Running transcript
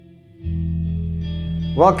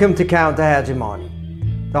Welcome to Counter Hegemony.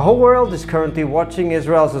 The whole world is currently watching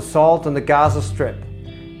Israel's assault on the Gaza Strip.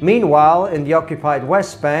 Meanwhile, in the occupied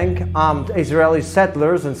West Bank, armed Israeli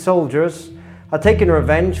settlers and soldiers are taking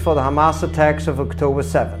revenge for the Hamas attacks of October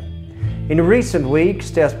 7. In recent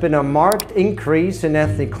weeks, there has been a marked increase in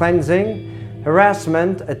ethnic cleansing,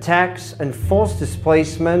 harassment, attacks, and forced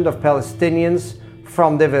displacement of Palestinians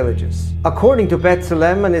from their villages. According to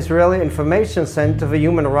B'Tselem, an Israeli information center for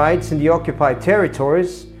human rights in the occupied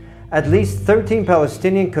territories, at least 13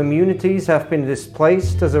 Palestinian communities have been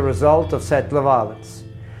displaced as a result of settler violence.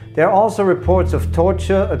 There are also reports of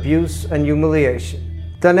torture, abuse, and humiliation.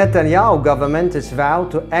 The Netanyahu government is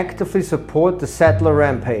vowed to actively support the settler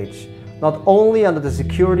rampage, not only under the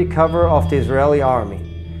security cover of the Israeli army.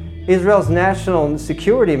 Israel's National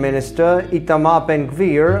Security Minister, Itamar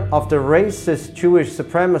Ben-Gvir, of the racist Jewish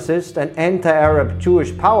supremacist and anti-Arab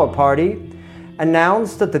Jewish Power Party,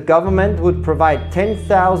 announced that the government would provide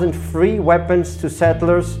 10,000 free weapons to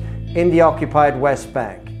settlers in the occupied West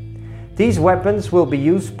Bank. These weapons will be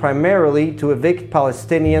used primarily to evict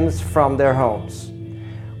Palestinians from their homes.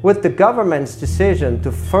 With the government's decision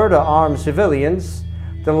to further arm civilians,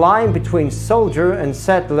 the line between soldier and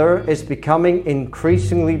settler is becoming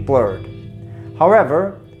increasingly blurred.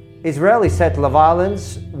 However, Israeli settler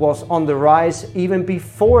violence was on the rise even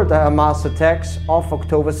before the Hamas attacks of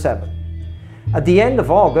October 7. At the end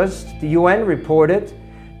of August, the UN reported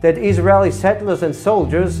that Israeli settlers and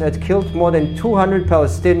soldiers had killed more than 200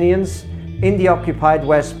 Palestinians in the occupied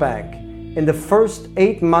West Bank in the first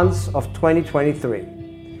 8 months of 2023.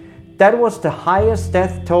 That was the highest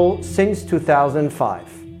death toll since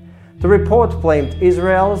 2005. The report blamed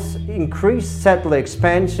Israel's increased settler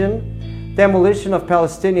expansion, demolition of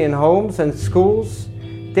Palestinian homes and schools,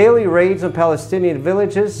 daily raids on Palestinian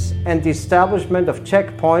villages, and the establishment of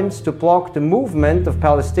checkpoints to block the movement of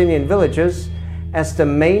Palestinian villagers as the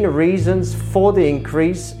main reasons for the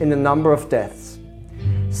increase in the number of deaths.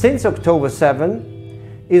 Since October 7,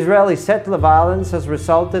 Israeli settler violence has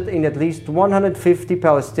resulted in at least 150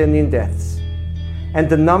 Palestinian deaths, and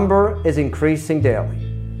the number is increasing daily.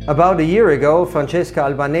 About a year ago, Francesca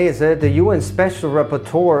Albanese, the UN Special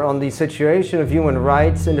Rapporteur on the situation of human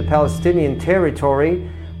rights in the Palestinian territory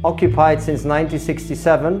occupied since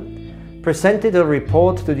 1967, presented a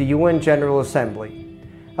report to the UN General Assembly.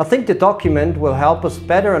 I think the document will help us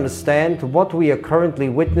better understand what we are currently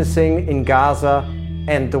witnessing in Gaza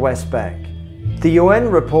and the West Bank. The UN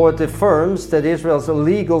report affirms that Israel's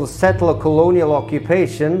illegal settler colonial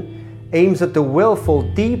occupation aims at the willful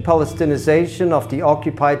de-Palestinization of the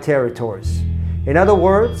occupied territories. In other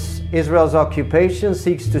words, Israel's occupation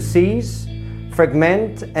seeks to seize,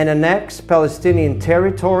 fragment, and annex Palestinian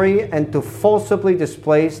territory and to forcibly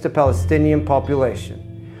displace the Palestinian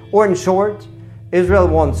population. Or in short, Israel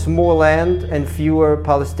wants more land and fewer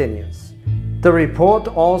Palestinians. The report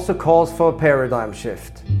also calls for a paradigm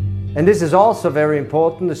shift. And this is also very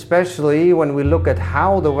important, especially when we look at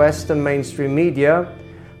how the Western mainstream media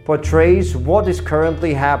portrays what is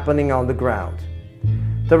currently happening on the ground.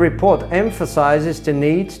 The report emphasizes the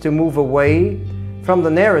need to move away from the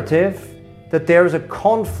narrative that there is a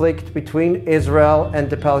conflict between Israel and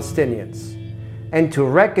the Palestinians, and to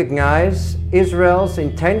recognize Israel's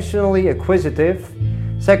intentionally acquisitive,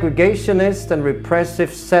 segregationist, and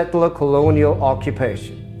repressive settler colonial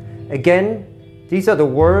occupation. Again, these are the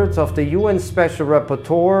words of the UN Special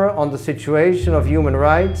Rapporteur on the situation of human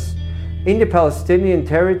rights in the Palestinian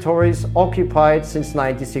territories occupied since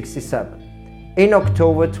 1967, in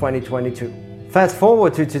October 2022. Fast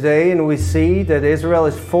forward to today and we see that Israel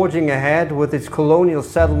is forging ahead with its colonial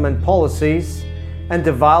settlement policies and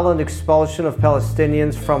the violent expulsion of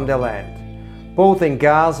Palestinians from their land, both in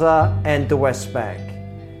Gaza and the West Bank.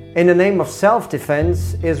 In the name of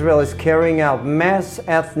self-defense, Israel is carrying out mass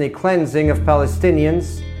ethnic cleansing of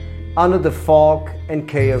Palestinians under the fog and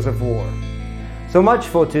chaos of war. So much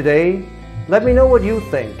for today. Let me know what you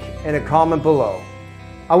think in a comment below.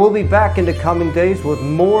 I will be back in the coming days with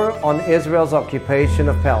more on Israel's occupation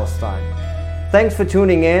of Palestine. Thanks for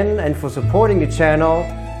tuning in and for supporting the channel.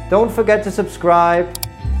 Don't forget to subscribe.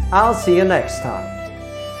 I'll see you next time.